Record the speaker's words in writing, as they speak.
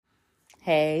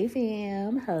Hey,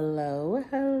 fam. Hello,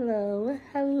 hello,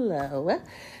 hello.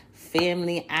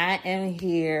 Family, I am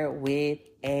here with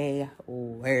a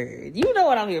word. You know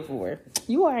what I'm here for.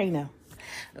 You already know.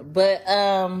 But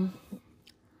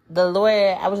the Lord,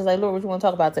 I was just like, Lord, what you want to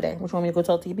talk about today? What you want me to go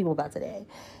talk to you people about today?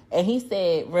 And he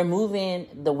said, removing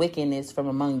the wickedness from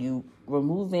among you,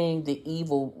 removing the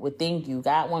evil within you.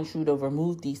 God wants you to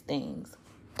remove these things.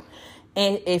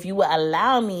 And if you will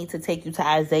allow me to take you to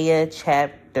Isaiah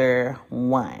chapter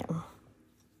 1.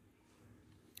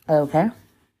 Okay.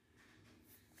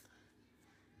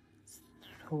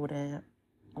 Hold up.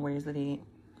 Where's it at?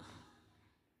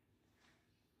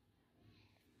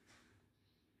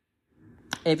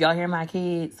 If y'all hear my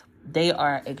kids, they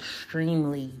are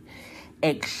extremely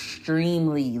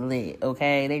lit,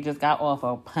 okay? They just got off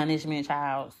a punishment,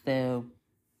 child. So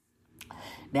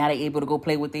now they able to go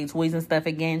play with their toys and stuff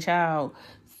again, child.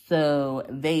 So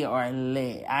they are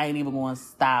lit. I ain't even going to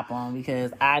stop them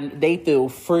because they feel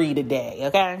free today,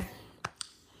 okay?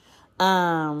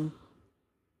 I'm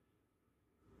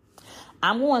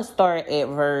going to start at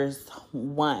verse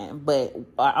 1, but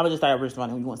I'm going to just start at verse 1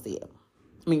 and we want to see it.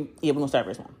 We're going to start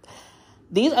at verse 1.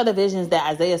 These are the visions that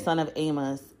Isaiah, son of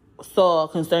Amos, saw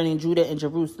concerning Judah and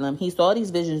Jerusalem. He saw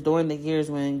these visions during the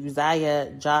years when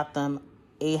Uzziah, Jotham,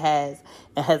 Ahaz,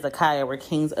 and Hezekiah were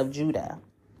kings of Judah.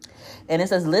 And it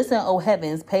says, listen, O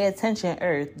heavens, pay attention,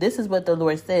 earth. This is what the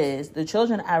Lord says. The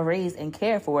children I raised and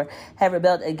cared for have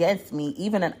rebelled against me.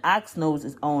 Even an ox knows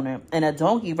its owner, and a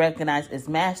donkey recognizes its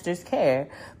master's care.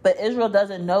 But Israel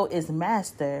doesn't know its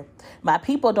master. My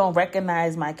people don't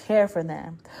recognize my care for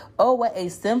them. Oh, what a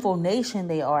sinful nation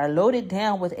they are, loaded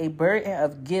down with a burden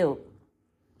of guilt.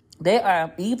 They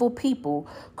are evil people,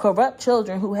 corrupt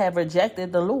children who have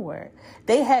rejected the Lord.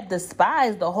 They have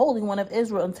despised the Holy One of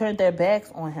Israel and turned their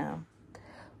backs on him.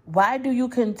 Why do you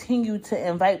continue to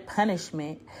invite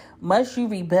punishment? Must you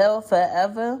rebel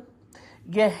forever?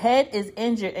 Your head is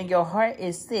injured and your heart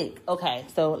is sick. Okay,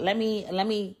 so let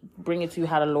me bring it to you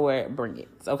how the Lord bring it.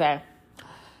 Okay.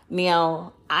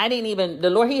 Now, the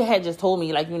Lord, he had just told me,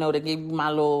 to give you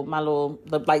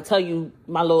tell you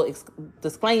my little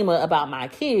disclaimer about my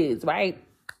kids, right?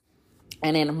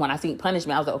 And then when I see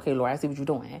punishment, I was like, okay, Lord, I see what you're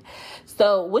doing.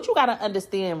 So what you got to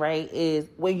understand, right, is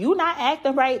when you're not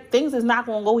acting right, things is not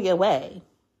going to go your way.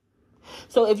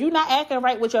 So if you're not acting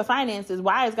right with your finances,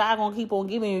 why is God going to keep on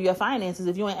giving you your finances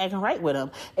if you ain't acting right with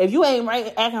them? If you ain't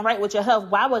acting right with your health,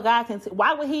 why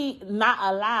would he not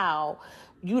allow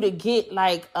you to get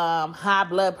high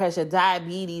blood pressure,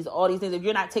 diabetes, all these things if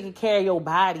you're not taking care of your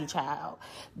body, child?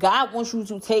 God wants you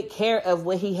to take care of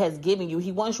what he has given you.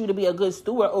 He wants you to be a good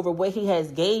steward over what he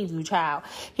has gave you, child.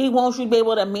 He wants you to be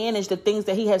able to manage the things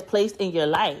that he has placed in your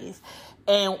life.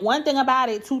 And one thing about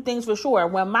it, two things for sure.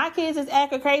 When my kids is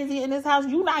acting crazy in this house,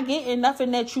 you not getting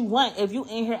nothing that you want if you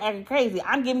in here acting crazy.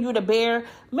 I'm giving you the bare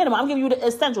minimum. I'm giving you the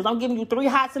essentials. I'm giving you 3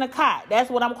 hots and a cot.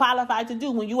 That's what I'm qualified to do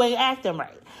when you ain't acting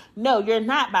right. No, you're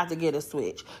not about to get a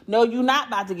Switch. No, you're not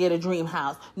about to get a dream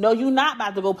house. No, you're not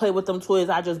about to go play with them toys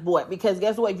I just bought. Because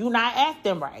guess what? You're not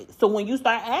acting right. So when you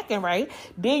start acting right,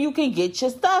 then you can get your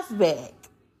stuff back.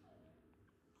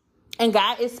 And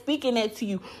God is speaking that to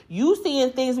you. You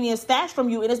seeing things being snatched from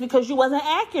you, and it's because you wasn't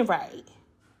acting right.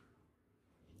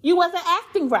 You wasn't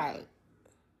acting right.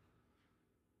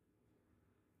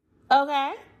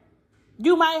 Okay?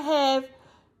 You might have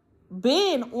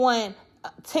been on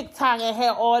TikTok and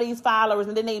had all these followers,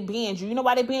 and then they banned you. You know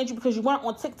why they banned you? Because you weren't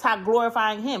on TikTok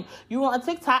glorifying him. You were on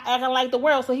TikTok acting like the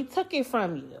world, so he took it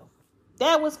from you.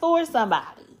 That was for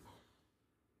somebody.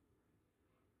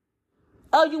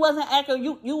 Oh, you wasn't acting.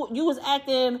 You was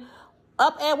acting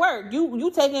up at work.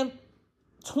 You taking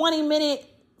 20-minute,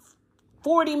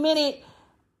 40-minute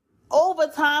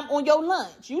overtime on your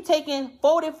lunch. You taking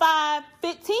 45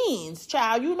 15s,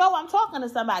 child. You know I'm talking to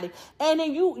somebody. And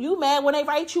then you mad when they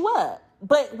write you up.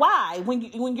 But why? When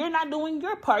you're not doing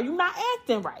your part, you're not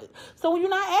acting right. So when you're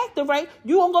not acting right,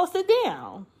 you gonna go sit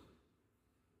down.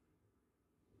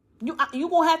 You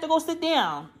gonna have to go sit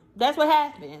down. That's what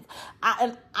happens.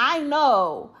 I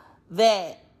know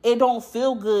that it don't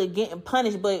feel good getting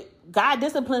punished, but God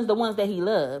disciplines the ones that he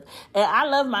loves. And I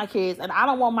love my kids, and I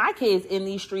don't want my kids in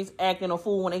these streets acting a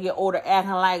fool when they get older,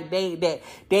 acting like they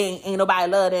ain't nobody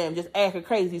love them, just acting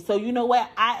crazy. So you know what?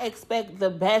 I expect the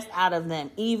best out of them,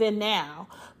 even now,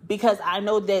 because I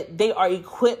know that they are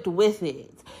equipped with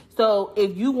it. So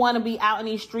if you want to be out in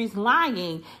these streets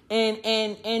lying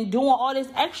and doing all this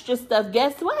extra stuff,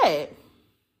 guess what?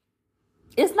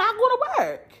 It's not going to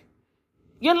work.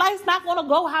 Your life's not going to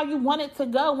go how you want it to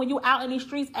go when you're out in these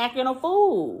streets acting a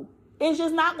fool. It's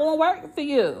just not going to work for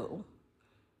you.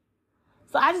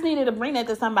 So I just needed to bring that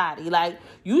to somebody. Like,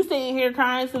 you sitting here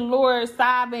crying to the Lord,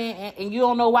 sobbing, and you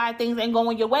don't know why things ain't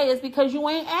going your way. It's because you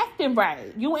ain't acting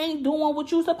right. You ain't doing what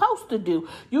you supposed to do.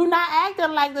 You're not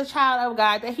acting like the child of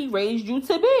God that he raised you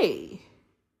to be.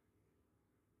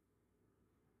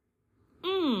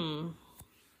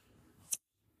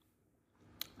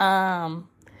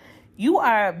 You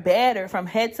are battered from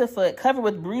head to foot, covered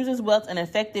with bruises, welts, and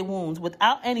infected wounds,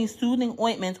 without any soothing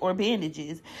ointments or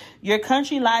bandages. Your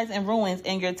country lies in ruins,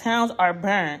 and your towns are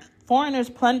burned. Foreigners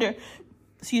plunder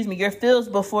your fields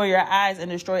before your eyes and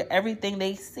destroy everything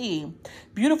they see.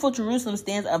 Beautiful Jerusalem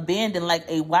stands abandoned like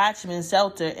a watchman's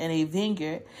shelter in a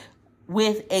vineyard,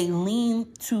 with a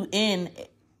lean-to-in,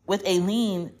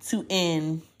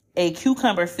 a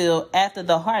cucumber field after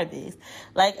the harvest,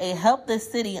 like a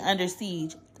helpless city under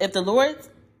siege. If the Lord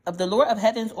of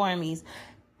Heaven's armies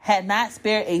had not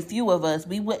spared a few of us,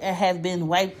 we would have been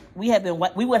wiped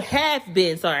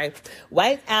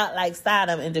out like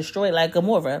Sodom and destroyed like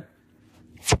Gomorrah.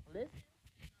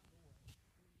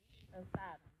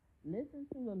 Listen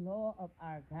to the law of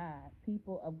our God,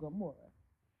 people of Gomorrah.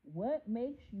 What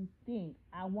makes you think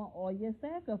I want all your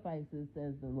sacrifices,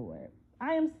 says the Lord?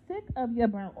 I am sick of your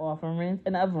burnt offerings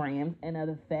and of rams and of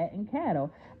the fat and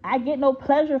cattle. I get no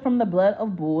pleasure from the blood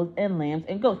of bulls and lambs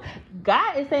and goats.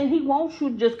 God is saying he wants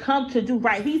you to just come to do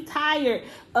right. He's tired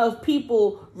of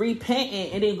people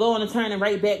repenting and then going and turning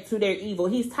right back to their evil.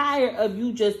 He's tired of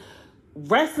you just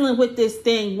wrestling with this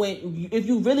thing when if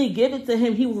you really give it to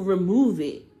him, he will remove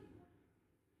it.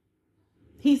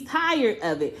 He's tired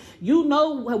of it. You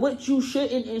know what you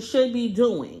shouldn't and should be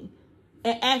doing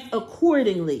and act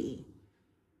accordingly.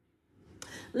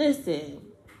 Listen,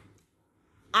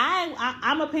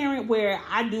 I'm a parent where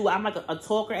I'm like a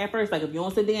talker at first. Like, if you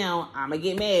don't sit down, I'm going to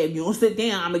get mad. If you don't sit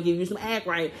down, I'm going to give you some act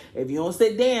right. If you don't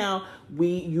sit down,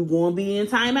 you going to be in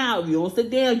timeout. If you don't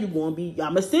sit down, I'm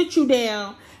going to sit you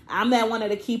down. I'm that one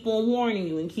that'll keep on warning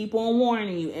you and keep on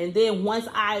warning you. And then once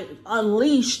I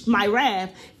unleash my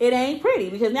wrath, it ain't pretty,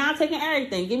 because now I'm taking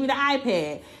everything. Give me the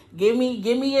iPad. Give me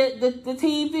the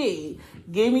TV.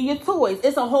 Give me your toys.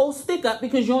 It's a whole stick up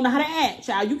because you don't know how to act,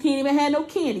 child. You can't even have no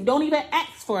candy. Don't even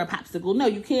ask for a popsicle. No,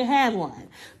 you can't have one.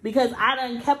 Because I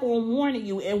done kept on warning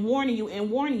you and warning you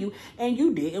and warning you, and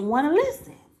you didn't want to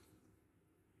listen.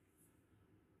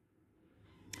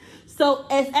 So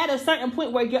it's at a certain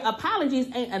point where your apologies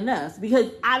ain't enough, because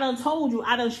I done told you,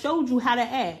 I done showed you how to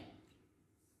act.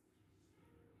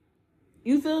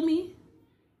 You feel me?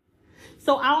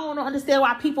 So I don't understand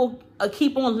why people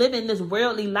keep on living this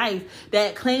worldly life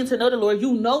that claim to know the Lord.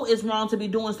 You know it's wrong to be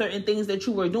doing certain things that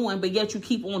you were doing, but yet you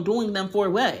keep on doing them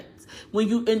for what?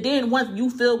 And then once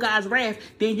you feel God's wrath,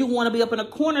 then you want to be up in a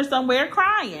corner somewhere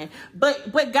crying.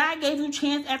 But God gave you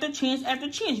chance after chance after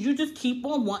chance. You just keep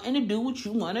on wanting to do what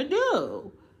you want to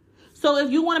do. So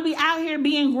if you want to be out here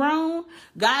being grown,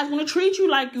 God's going to treat you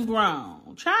like you grown.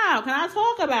 Child, can I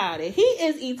talk about it? He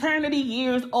is eternity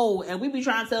years old, and we be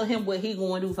trying to tell him what he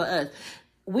going to do for us.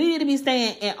 We need to be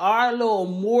staying in our little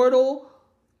mortal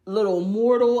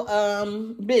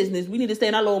business. We need to stay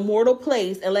in our little mortal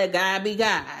place and let God be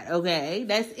God. Okay,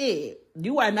 that's it.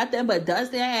 You are nothing but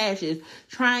dust and ashes,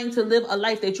 trying to live a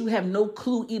life that you have no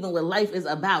clue even what life is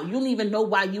about. You don't even know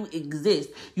why you exist.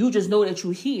 You just know that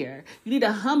you're here. You need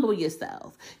to humble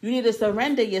yourself. You need to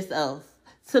surrender yourself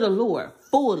to the Lord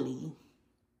fully.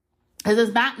 Because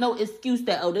it's not no excuse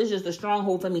that, this is just a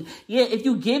stronghold for me. Yeah, if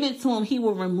you give it to him, he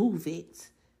will remove it.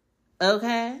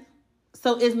 Okay?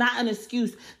 So it's not an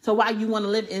excuse to why you want to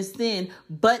live in sin,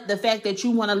 but the fact that you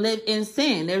want to live in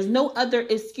sin. There's no other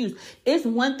excuse. It's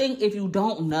one thing if you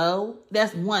don't know.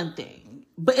 That's one thing.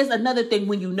 But it's another thing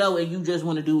when you know and you just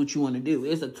want to do what you want to do.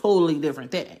 It's a totally different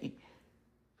thing.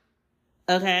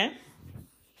 Okay?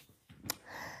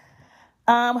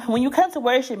 When you come to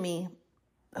worship me,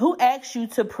 who asked you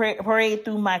to parade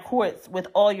through my courts with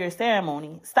all your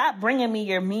ceremony? Stop bringing me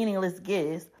your meaningless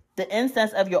gifts. The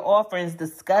incense of your offerings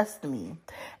disgust me.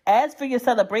 As for your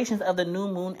celebrations of the new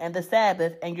moon and the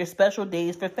Sabbath and your special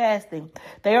days for fasting,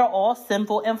 they are all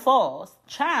sinful and false.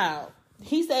 Child,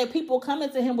 he said people coming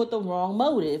to him with the wrong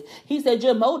motive. He said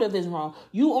your motive is wrong.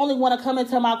 You only want to come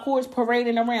into my courts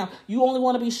parading around. You only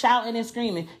want to be shouting and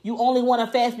screaming. You only want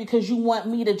to fast because you want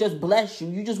me to just bless you.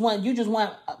 You just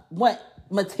want what?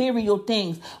 Material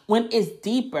things, when it's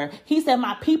deeper. He said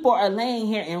my people are laying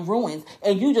here in ruins,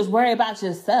 and you just worry about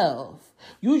yourself.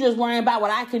 You just worry about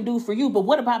what I can do for you, but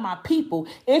what about my people?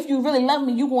 If you really love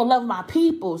me, you gonna love my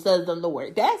people, says the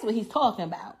Lord. That's what he's talking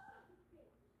about.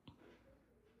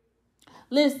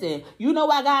 Listen, you know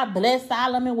why God blessed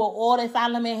Solomon with all that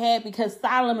Solomon had? Because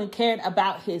Solomon cared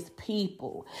about his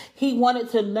people. He wanted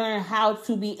to learn how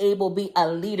to be able to be a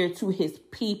leader to his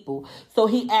people. So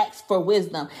he asked for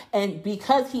wisdom. And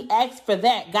because he asked for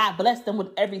that, God blessed him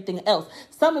with everything else.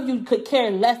 Some of you could care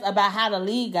less about how to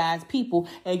lead God's people.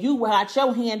 And you got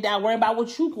your hand down worrying about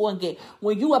what you going to get.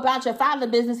 When you about your father's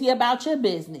business, he about your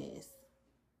business.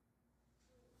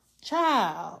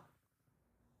 Child.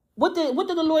 What did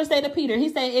the Lord say to Peter? He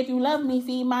said, if you love me,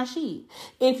 feed my sheep.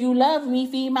 If you love me,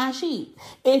 feed my sheep.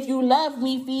 If you love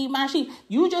me, feed my sheep.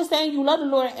 You just saying you love the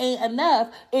Lord ain't enough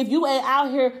if you ain't out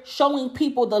here showing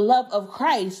people the love of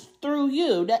Christ through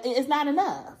you. That it's not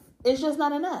enough. It's just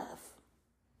not enough.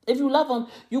 If you love him,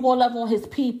 you're going to love on his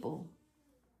people.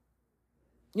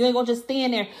 You ain't going to just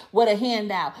stand there with a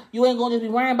handout. You ain't going to just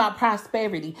be worrying about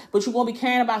prosperity, but you're going to be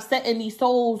caring about setting these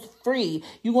souls free.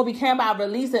 You're going to be caring about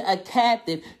releasing a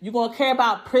captive. You're going to care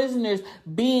about prisoners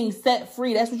being set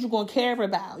free. That's what you're going to care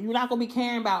about. You're not going to be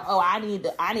caring about, oh, I need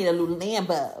a new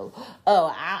Lambo.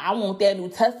 Oh, I want that new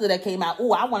Tesla that came out.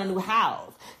 Oh, I want a new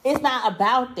house. It's not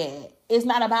about that. It's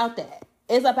not about that.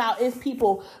 It's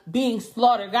people being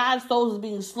slaughtered. God's souls is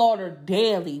being slaughtered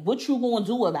daily. What you going to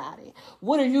do about it?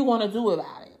 What are you going to do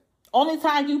about it? Only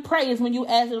time you pray is when you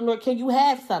ask the Lord, can you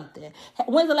have something?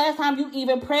 When's the last time you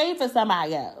even prayed for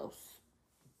somebody else?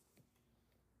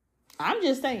 I'm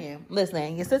just saying,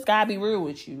 listen, your sis gotta be real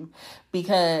with you,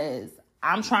 because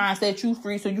I'm trying to set you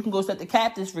free so you can go set the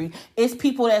captives free. It's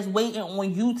people that's waiting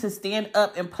on you to stand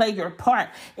up and play your part.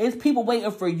 It's people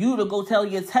waiting for you to go tell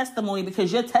your testimony,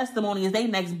 because your testimony is their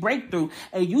next breakthrough.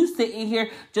 And you sitting here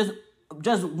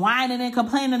just whining and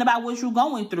complaining about what you're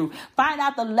going through. Find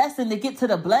out the lesson to get to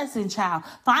the blessing, child.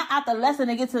 Find out the lesson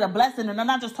to get to the blessing. And I'm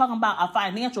not just talking about a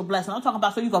financial blessing. I'm talking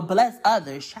about so you can bless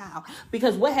others, child.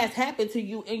 Because what has happened to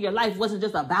you in your life wasn't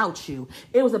just about you.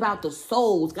 It was about the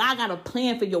souls. God got a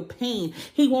plan for your pain.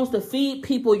 He wants to feed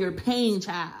people your pain,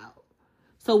 child.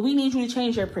 So we need you to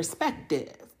change your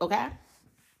perspective, okay?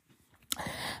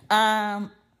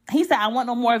 He said, I want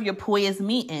no more of your pious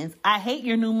meetings. I hate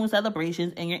your new moon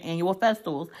celebrations and your annual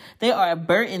festivals. They are a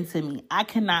burden to me. I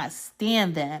cannot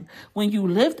stand them. When you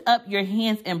lift up your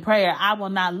hands in prayer, I will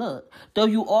not look. Though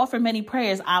you offer many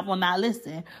prayers, I will not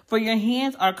listen. For your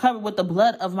hands are covered with the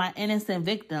blood of my innocent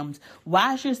victims.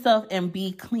 Wash yourself and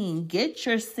be clean. Get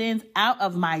your sins out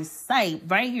of my sight.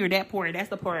 Right here, that part, that's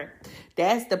the part.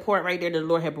 That's the part right there that the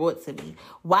Lord had brought to me.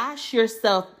 Wash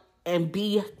yourself and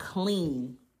be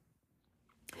clean.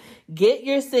 Get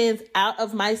your sins out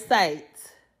of my sight.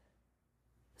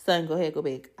 Son, go ahead, go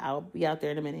back. I'll be out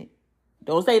there in a minute.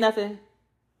 Don't say nothing.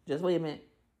 Just wait a minute.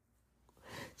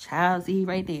 Child, see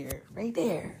right there. Right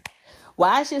there.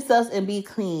 Wash yourselves and be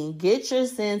clean. Get your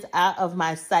sins out of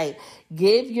my sight.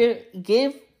 Give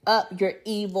up your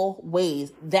evil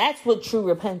ways. That's what true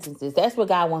repentance is. That's what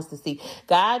God wants to see.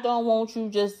 God don't want you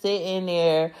just sitting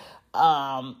there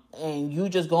and you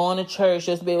just going to church,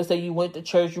 just be able to say you went to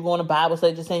church, you going to Bible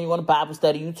study, just saying you going to Bible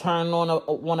study, you turn on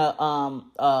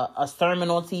a sermon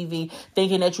on TV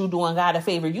thinking that you doing God a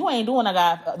favor. You ain't doing a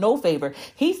God no favor.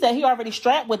 He said he already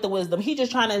strapped with the wisdom. He's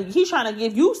trying to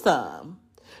give you some.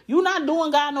 You're not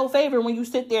doing God no favor when you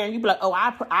sit there and you be like, oh,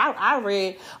 I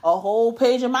read a whole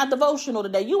page of my devotional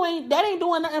today. That ain't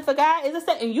doing nothing for God. It's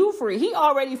setting you free. He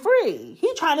already free.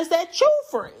 He trying to set you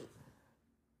free.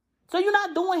 So you're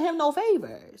not doing him no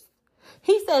favors.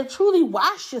 He said, truly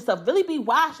wash yourself. Really be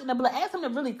washed in the blood. Ask him to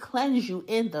really cleanse you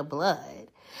in the blood.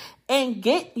 And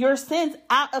get your sins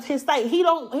out of his sight.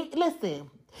 Listen.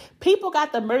 People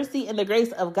got the mercy and the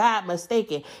grace of God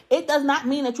mistaken. It does not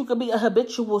mean that you can be a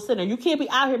habitual sinner. You can't be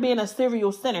out here being a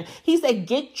serial sinner. He said,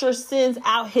 get your sins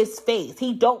out his face.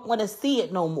 He don't want to see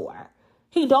it no more.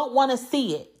 He don't want to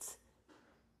see it.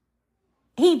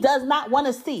 He does not want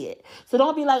to see it. So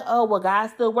don't be like, oh, well,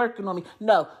 God's still working on me.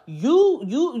 No,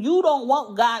 you don't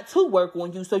want God to work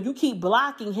on you. So you keep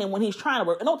blocking him when he's trying to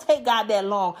work. It don't take God that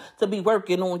long to be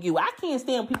working on you. I can't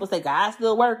stand when people say, God's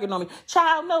still working on me.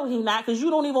 Child, no, he's not, because you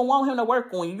don't even want him to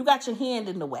work on you. You got your hand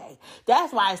in the way.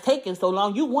 That's why it's taking so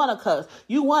long. You want to cuss.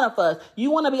 You want to fuss. You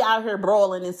want to be out here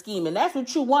brawling and scheming. That's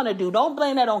what you want to do. Don't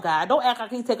blame that on God. Don't act like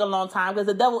he take a long time, because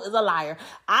the devil is a liar.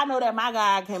 I know that my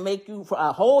God can make you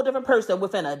a whole different person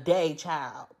within a day,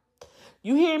 child.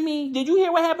 You hear me? Did you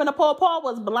hear what happened to Paul? Paul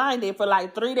was blinded for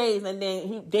like 3 days, and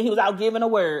then he was out giving a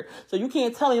word. So you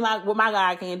can't tell him what my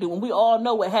God can do. And we all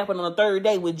know what happened on the 3rd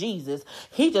day with Jesus.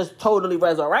 He just totally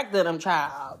resurrected him,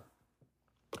 child.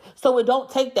 So it don't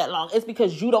take that long. It's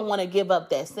because you don't want to give up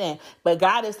that sin. But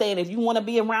God is saying if you want to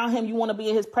be around him, you want to be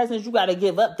in his presence, you got to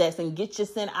give up that sin. Get your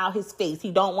sin out his face.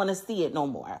 He don't want to see it no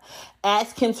more.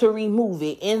 Ask him to remove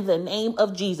it in the name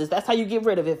of Jesus. That's how you get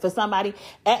rid of it. For somebody,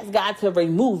 ask God to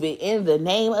remove it in the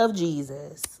name of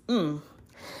Jesus.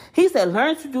 He said,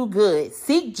 learn to do good,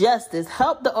 seek justice,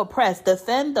 help the oppressed,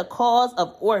 defend the cause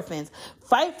of orphans,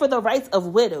 fight for the rights of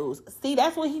widows. See,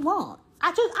 that's what he wants.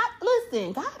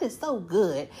 Listen, God is so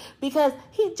good because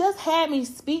he just had me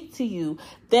speak to you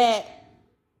that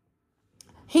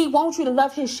he wants you to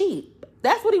love his sheep.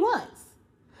 That's what he wants.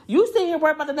 You sit here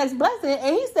worrying about the next blessing,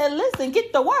 and he said, listen,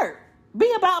 get to work.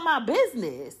 Be about my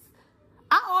business.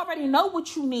 I already know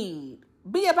what you need.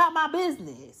 Be about my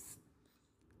business.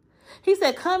 He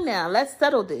said, come now, let's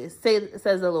settle this,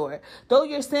 says the Lord. Though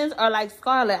your sins are like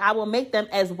scarlet, I will make them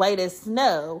as white as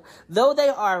snow. Though they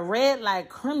are red like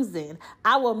crimson,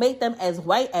 I will make them as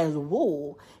white as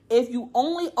wool. If you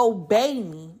only obey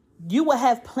me, you will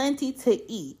have plenty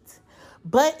to eat.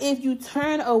 But if you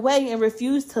turn away and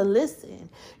refuse to listen,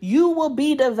 you will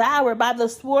be devoured by the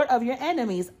sword of your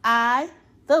enemies. I,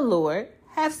 the Lord,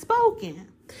 have spoken.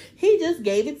 He just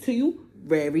gave it to you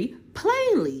very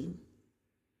plainly.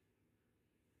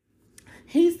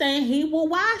 He's saying he will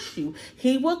wash you.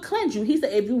 He will cleanse you. He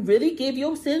said, if you really give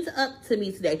your sins up to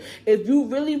me today, if you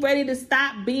really ready to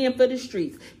stop being for the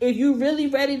streets, if you really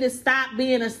ready to stop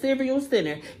being a serial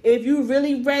sinner, if you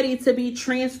really ready to be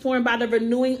transformed by the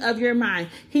renewing of your mind,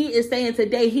 he is saying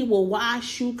today he will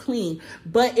wash you clean.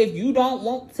 But if you don't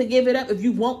want to give it up, if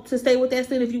you want to stay with that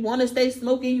sin, if you want to stay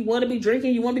smoking, you want to be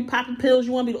drinking, you want to be popping pills,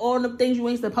 you want to be all the things you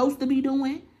ain't supposed to be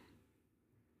doing,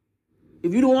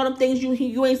 if you do all them things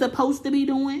you ain't supposed to be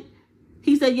doing,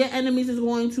 he said your enemies is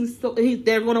going to,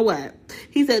 they're going to what?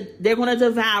 He said they're going to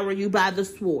devour you by the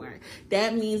sword.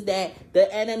 That means that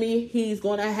the enemy, he's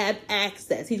going to have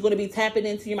access. He's going to be tapping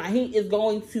into your mind. He is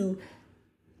going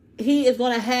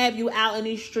to have you out in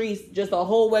these streets just a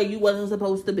whole way you wasn't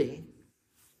supposed to be.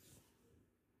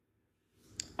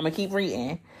 I'm going to keep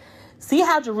reading. See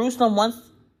how Jerusalem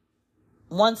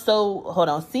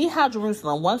See how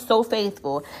Jerusalem, once so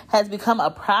faithful, has become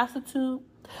a prostitute.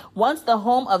 Once the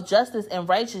home of justice and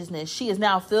righteousness, she is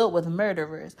now filled with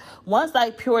murderers. Once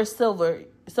like pure silver,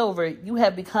 you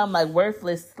have become like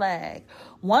worthless slag.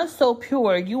 Once so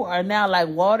pure, you are now like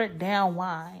watered down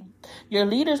wine. Your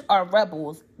leaders are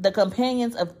rebels, the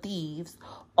companions of thieves.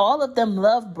 All of them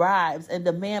love bribes and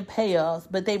demand payoffs,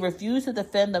 but they refuse to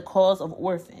defend the cause of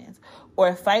orphans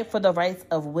or fight for the rights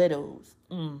of widows.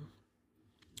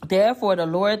 Therefore, the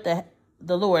Lord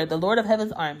of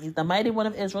heaven's armies, the mighty one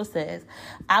of Israel says,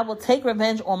 I will take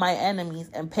revenge on my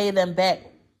enemies and pay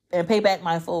back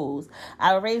my foes.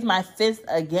 I will raise my fist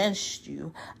against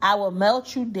you. I will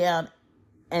melt you down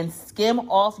and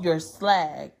skim off your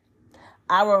slag.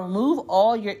 I will remove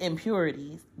all your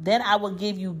impurities. Then I will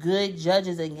give you good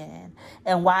judges again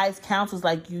and wise counsels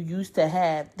like you used to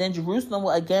have. Then Jerusalem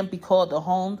will again be called the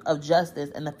home of justice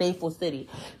and the faithful city.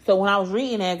 So when I was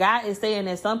reading that, God is saying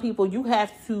that some people, you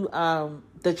have to,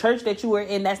 the church that you are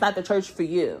in, that's not the church for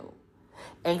you.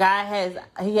 And God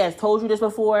has told you this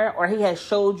before, or he has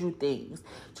showed you things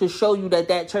to show you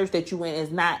that church that you in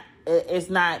is not, it's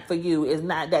not for you. It's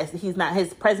not that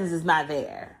his presence is not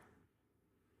there.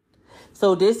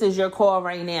 So this is your call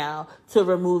right now to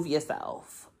remove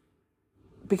yourself.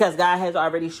 Because God has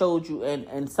already showed you,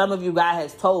 and some of you, God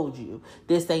has told you,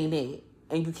 this ain't it.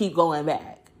 And you keep going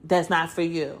back. That's not for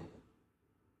you.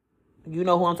 You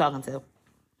know who I'm talking to.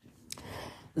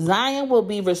 Zion will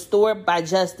be restored by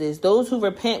justice. Those who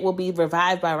repent will be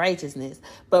revived by righteousness.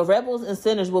 But rebels and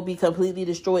sinners will be completely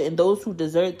destroyed, and those who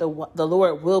desert the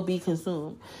Lord will be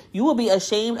consumed. You will be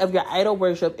ashamed of your idol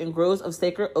worship in groves of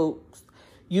sacred oaks.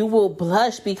 You will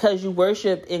blush because you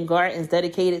worshiped in gardens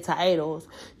dedicated to idols.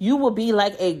 You will be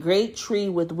like a great tree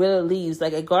with withered leaves,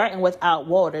 like a garden without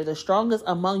water. The strongest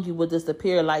among you will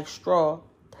disappear like straw.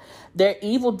 Their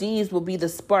evil deeds will be the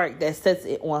spark that sets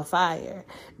it on fire.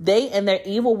 They and their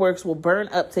evil works will burn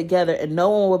up together, and no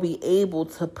one will be able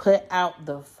to put out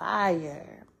the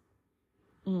fire.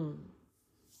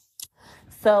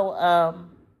 So,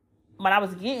 when I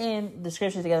was getting the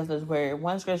scriptures together for this word,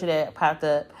 one scripture that popped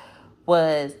up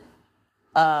was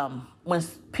when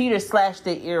Peter slashed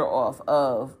the ear off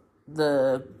of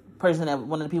the person,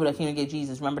 one of the people that came to get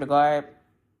Jesus. Remember the guard?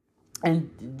 And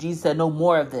Jesus said, no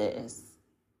more of this.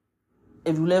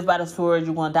 If you live by the sword,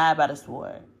 you're going to die by the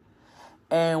sword.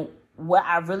 And what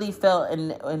I really felt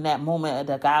in that moment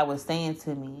that God was saying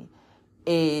to me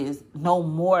is no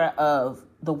more of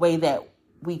the way that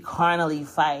we carnally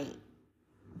fight,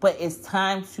 but it's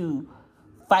time to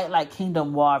fight like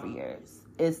kingdom warriors.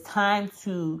 it's time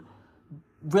to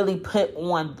really put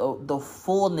on the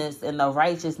fullness and the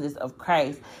righteousness of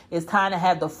Christ. It's time to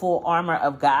have the full armor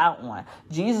of God on.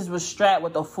 Jesus was strapped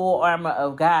with the full armor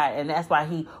of God, and that's why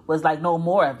he was like, no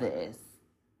more of this.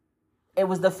 It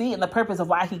was the feet and the purpose of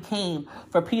why he came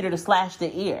for Peter to slash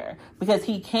the ear, because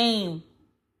he came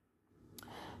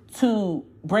to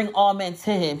bring all men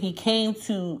to him. He came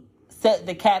to set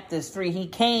the captives free. He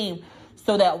came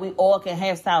so that we all can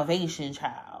have salvation,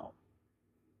 child.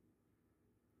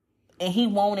 And he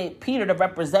wanted Peter to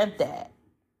represent that.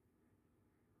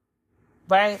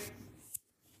 Right?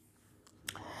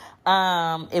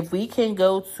 If we can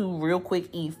go to real quick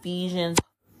Ephesians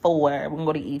 4. We're going to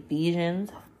go to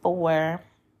Ephesians 4.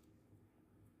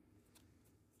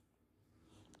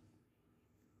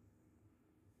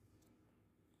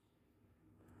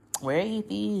 Where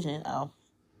Ephesians? Oh,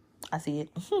 I see it.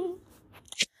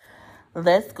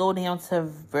 Let's go down to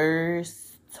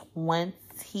verse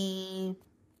 20.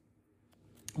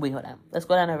 Wait, hold on. Let's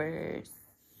go down to verse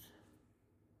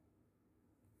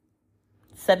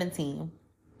 17.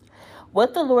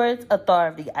 With the Lord's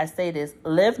authority, I say this: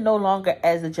 live no longer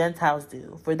as the Gentiles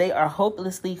do, for they are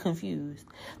hopelessly confused.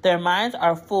 Their minds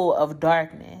are full of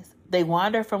darkness. They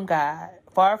wander from God,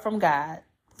 far from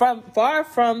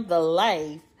the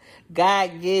life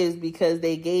God gives, because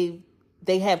they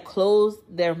have closed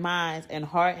their minds and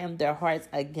hardened their hearts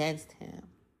against him.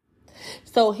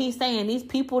 So he's saying these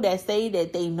people that say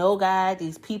that they know God,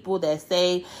 these people that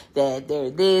say that they're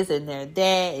this and they're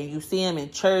that, and you see them in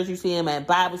church, you see them at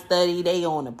Bible study, they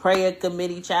on the prayer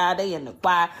committee, child, they in the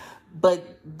choir,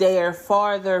 but they're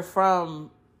farther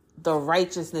from the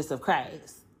righteousness of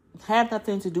Christ. Have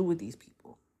nothing to do with these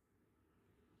people.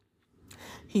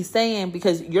 He's saying,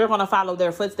 because you're going to follow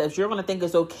their footsteps. You're going to think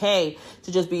it's okay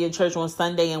to just be in church on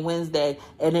Sunday and Wednesday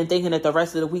and then thinking that the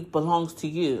rest of the week belongs to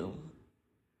you.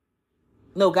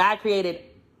 No, God created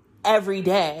every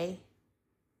day.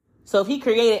 So if he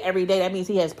created every day, that means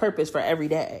he has purpose for every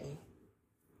day.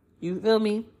 You feel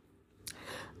me?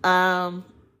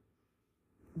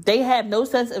 They have no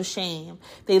sense of shame.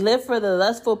 They live for the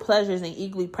lustful pleasures and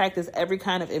eagerly practice every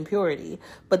kind of impurity.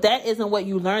 But that isn't what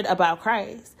you learned about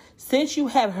Christ. Since you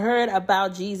have heard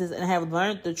about Jesus and have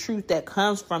learned the truth that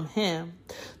comes from him,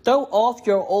 throw off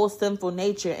your old sinful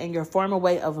nature and your former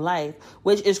way of life,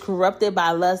 which is corrupted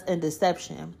by lust and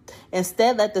deception.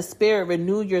 Instead, let the Spirit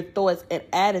renew your thoughts and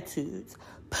attitudes.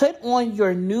 Put on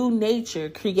your new nature,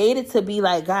 created to be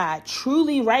like God,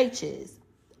 truly righteous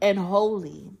and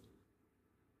holy.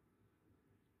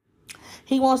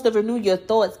 He wants to renew your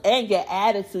thoughts and your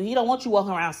attitude. He don't want you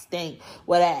walking around stink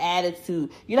with that attitude.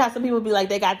 You know how some people be like,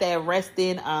 they got that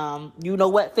resting, you know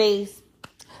what face?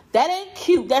 That ain't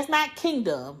cute. That's not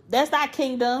kingdom. That's not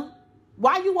kingdom.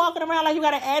 Why you walking around like you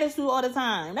got an attitude all the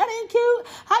time? That ain't cute.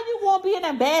 How you gonna be an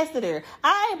ambassador?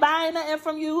 I ain't buying nothing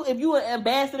from you if you an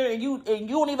ambassador and you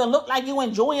don't even look like you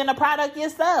enjoying the product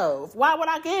yourself. Why would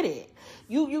I get it?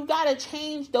 You gotta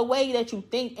change the way that you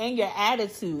think and your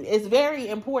attitude. It's very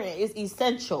important. It's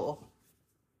essential.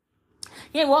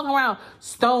 You ain't walking around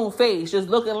stone faced, just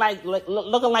looking like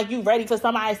you ready for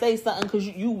somebody to say something because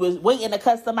you was waiting to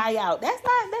cut somebody out. That's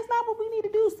not what we need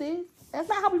to do, sis. That's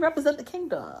not how we represent the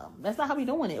kingdom. That's not how we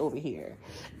doing it over here.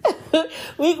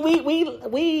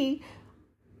 we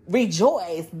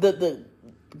rejoice. The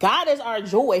God is our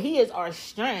joy. He is our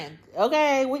strength.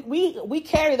 Okay, we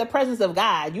carry the presence of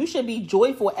God. You should be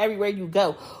joyful everywhere you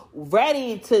go,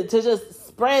 ready to just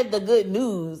spread the good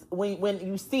news when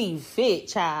you see fit,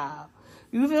 child.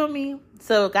 You feel me?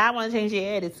 So God want to change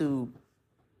your attitude.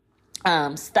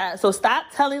 Stop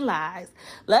telling lies.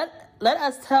 Let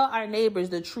us tell our neighbors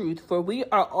the truth, for we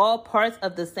are all parts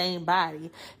of the same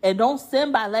body. And don't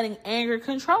sin by letting anger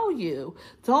control you.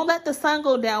 Don't let the sun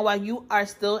go down while you are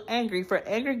still angry, for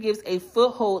anger gives a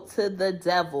foothold to the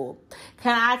devil.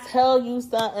 Can I tell you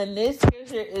something? This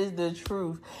scripture is the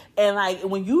truth. And like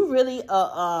when you really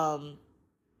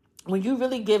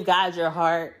give God your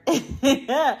heart,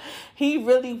 he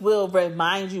really will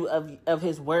remind you of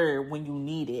his word when you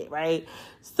need it, right?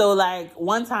 So like I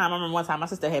remember one time my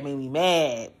sister had made me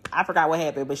mad. I forgot what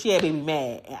happened, but she had made me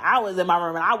mad. And I was in my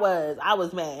room and I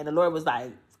was mad. And the Lord was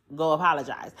like, go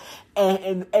apologize.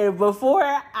 And before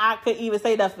I could even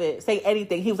say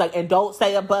anything, he was like, and don't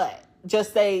say a but.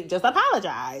 Just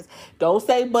apologize. Don't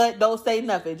say but, don't say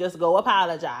nothing. Just go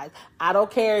apologize. I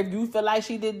don't care if you feel like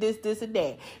she did this, and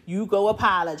that. You go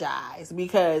apologize,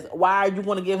 because why are you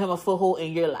going to give him a foothold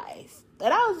in your life?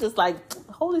 And I was just like,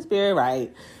 Holy Spirit,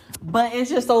 right? But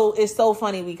it's so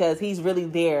funny because he's really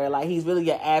there. Like, he's really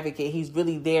your advocate. He's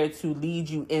really there to lead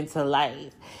you into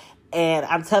life. And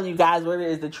I'm telling you guys what it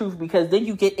is the truth, because then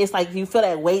it's like you feel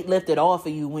that weight lifted off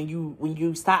of you when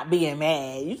you stop being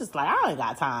mad. You just like, I ain't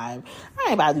got time. I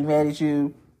ain't about to be mad at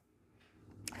you.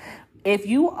 If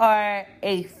you are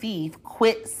a thief,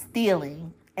 quit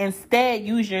stealing. Instead,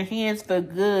 use your hands for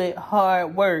good,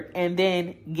 hard work, and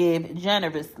then give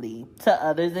generously to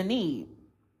others in need.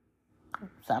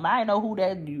 Somebody know who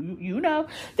that, you know.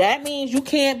 That means you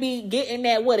can't be getting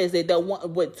that, what is it, the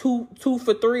one with two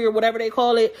for $3 or whatever they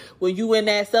call it, when you in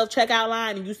that self-checkout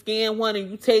line and you scan one and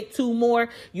you take 2 more.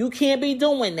 You can't be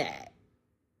doing that.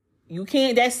 You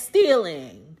can't, that's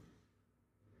stealing.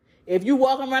 If you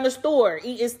walk around the store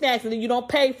eating snacks and then you don't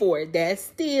pay for it, that's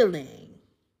stealing.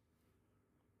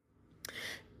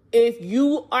 If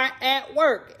you are at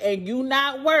work and you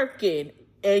not working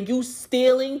and you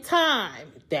stealing time,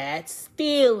 that's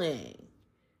stealing.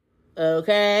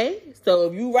 Okay? So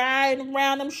if you riding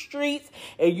around them streets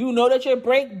and you know that your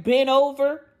brake bent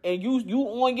over and you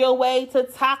on your way to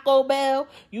Taco Bell,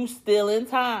 you stealing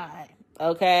time.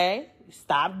 Okay?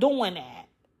 Stop doing that.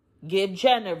 Give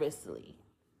generously.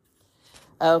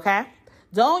 Okay?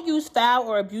 Don't use foul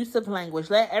or abusive language.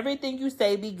 Let everything you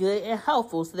say be good and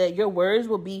helpful so that your words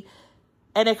will be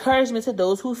an encouragement to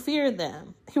those who hear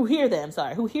them.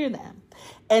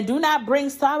 And do not bring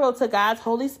sorrow to God's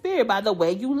Holy Spirit by the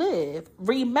way you live.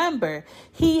 Remember,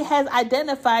 He has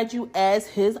identified you as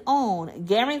His own,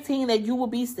 guaranteeing that you will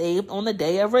be saved on the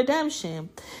day of redemption.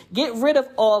 Get rid of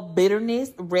all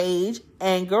bitterness, rage,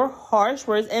 anger, harsh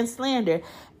words, and slander,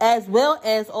 as well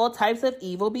as all types of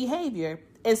evil behavior.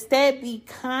 Instead, be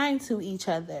kind to each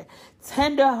other,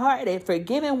 tender-hearted,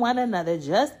 forgiving one another,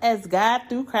 just as God,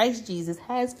 through Christ Jesus,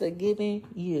 has forgiven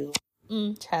you.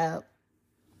 Child.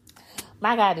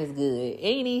 My God is good.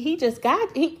 Ain't he?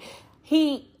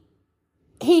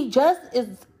 He just is,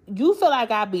 you feel like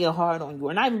God being hard on you,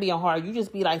 or not even being hard. You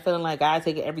just be like feeling like God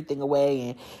taking everything away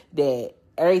and that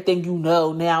everything you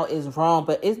know now is wrong.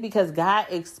 But it's because God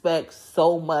expects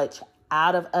so much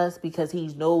out of us because He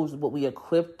knows what He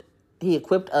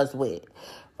equipped us with,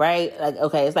 right? Like,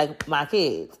 okay, it's like my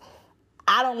kids.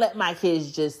 I don't let my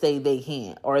kids just say they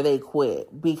can't or they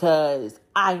quit because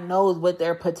I know what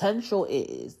their potential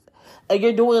is. And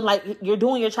you're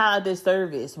doing your child a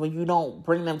disservice when you don't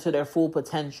bring them to their full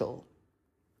potential,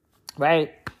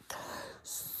 right?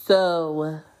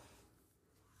 So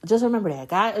just remember that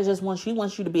God wants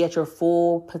you to be at your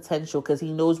full potential because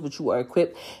He knows what you are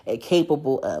equipped and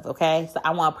capable of. Okay, so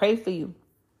I want to pray for you.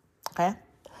 Okay,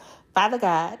 Father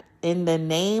God, in the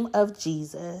name of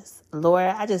Jesus, Lord,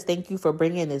 I just thank you for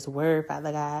bringing this word,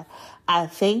 Father God. I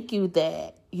thank you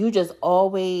that you just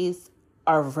always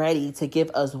are ready to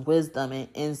give us wisdom and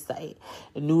insight,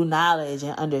 new knowledge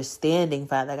and understanding,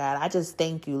 Father God. I just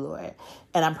thank you, Lord.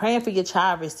 And I'm praying for your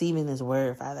child receiving this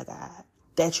word, Father God,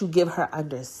 that you give her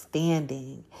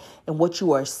understanding in what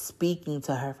you are speaking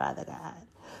to her, Father God.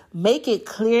 Make it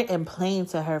clear and plain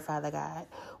to her, Father God,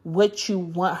 what you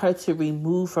want her to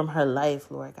remove from her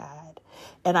life, Lord God.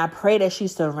 And I pray that she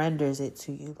surrenders it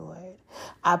to you, Lord.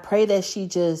 I pray that she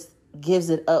just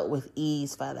gives it up with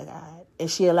ease, Father God. And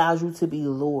she allows you to be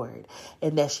Lord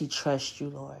and that she trusts you,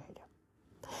 Lord.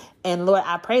 And Lord,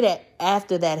 I pray that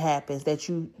after that happens, that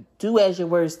you do as your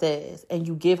word says and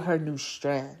you give her new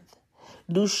strength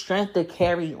to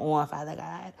carry on, Father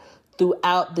God,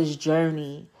 throughout this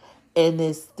journey and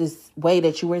this way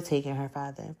that you were taking her,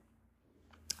 Father.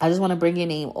 I just want to bring your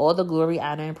name all the glory,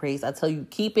 honor, and praise. I tell you,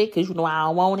 keep it because you know I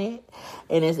don't want it.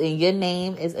 And it's in your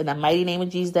name. It's in the mighty name of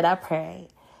Jesus that I pray.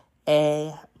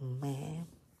 Amen.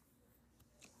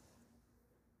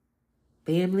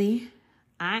 Family,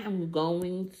 I am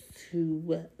going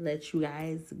to let you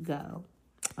guys go.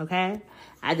 Okay?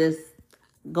 I just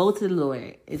go to the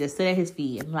Lord and just sit at His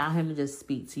feet and allow Him to just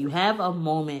speak to you. Have a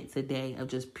moment today of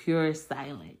just pure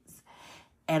silence.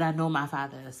 And I know my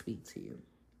Father will speak to you.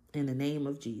 In the name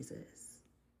of Jesus.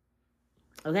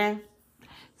 Okay?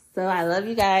 So I love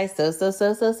you guys so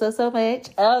much.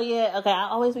 Oh, yeah. Okay, I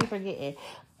always be forgetting.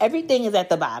 Everything is at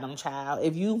the bottom, child.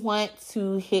 If you want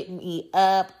to hit me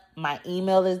up, my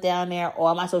email is down there.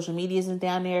 All my social medias is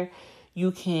down there.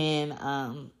 You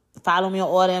can follow me on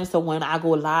all them. So when I go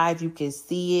live, you can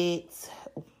see it.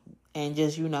 And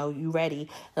just, you ready.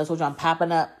 That's what I'm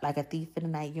popping up like a thief in the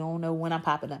night. You don't know when I'm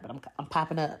popping up, but I'm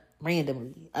popping up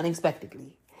randomly,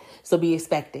 unexpectedly. So be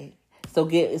expecting. So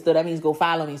that means go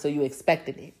follow me so you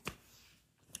expected it.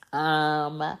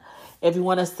 If you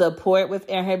want to support with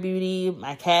Erin Her Beauty,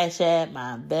 my Cash App,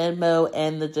 my Venmo,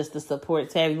 and the support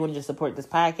tab, you want to just support this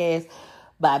podcast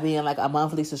by being like a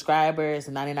monthly subscriber. It's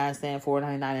 99 cents,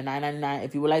 $4.99, and $9.99.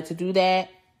 If you would like to do that,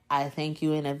 I thank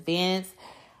you in advance.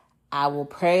 I will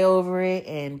pray over it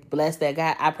and bless that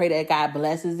God. I pray that God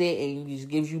blesses it and just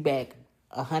gives you back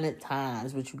 100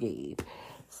 times what you gave.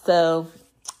 So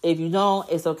if you don't,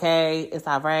 it's okay. It's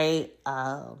all right.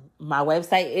 My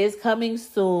website is coming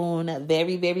soon.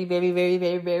 Very, very, very, very,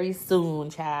 very, very soon,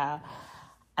 child.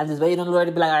 I'm just waiting on the Lord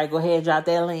to be like, all right, go ahead and drop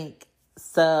that link.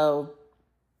 So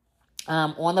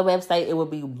on the website, it will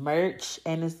be merch,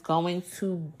 and it's going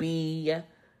to be,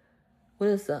 what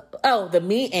is up? Oh, the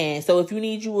meeting. So if you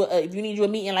need you a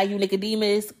meeting like you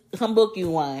Nicodemus, come book you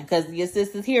one, because your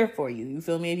sister's here for you. You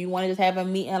feel me? If you want to just have a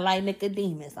meeting like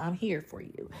Nicodemus, I'm here for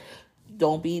you.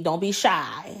 Don't be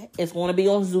shy. It's going to be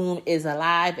on Zoom. It's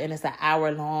live and it's an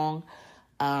hour long.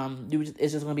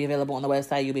 It's just going to be available on the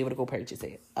website. You'll be able to go purchase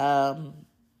it. And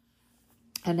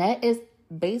that is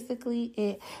basically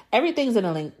it. Everything's in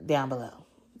the link down below.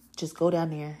 Just go down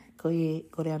there. Go ahead.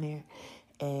 Go down there.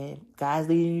 And God's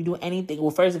leading you to do anything.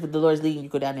 Well, first, if the Lord's leading you,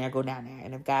 go down there. Go down there.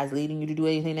 And if God's leading you to do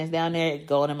anything that's down there,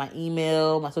 go into my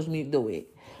email, my social media, do it.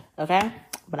 Okay?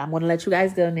 But I'm going to let you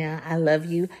guys go now. I love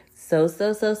you so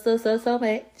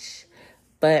much.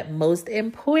 But most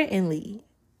importantly,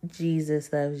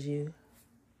 Jesus loves you.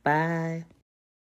 Bye.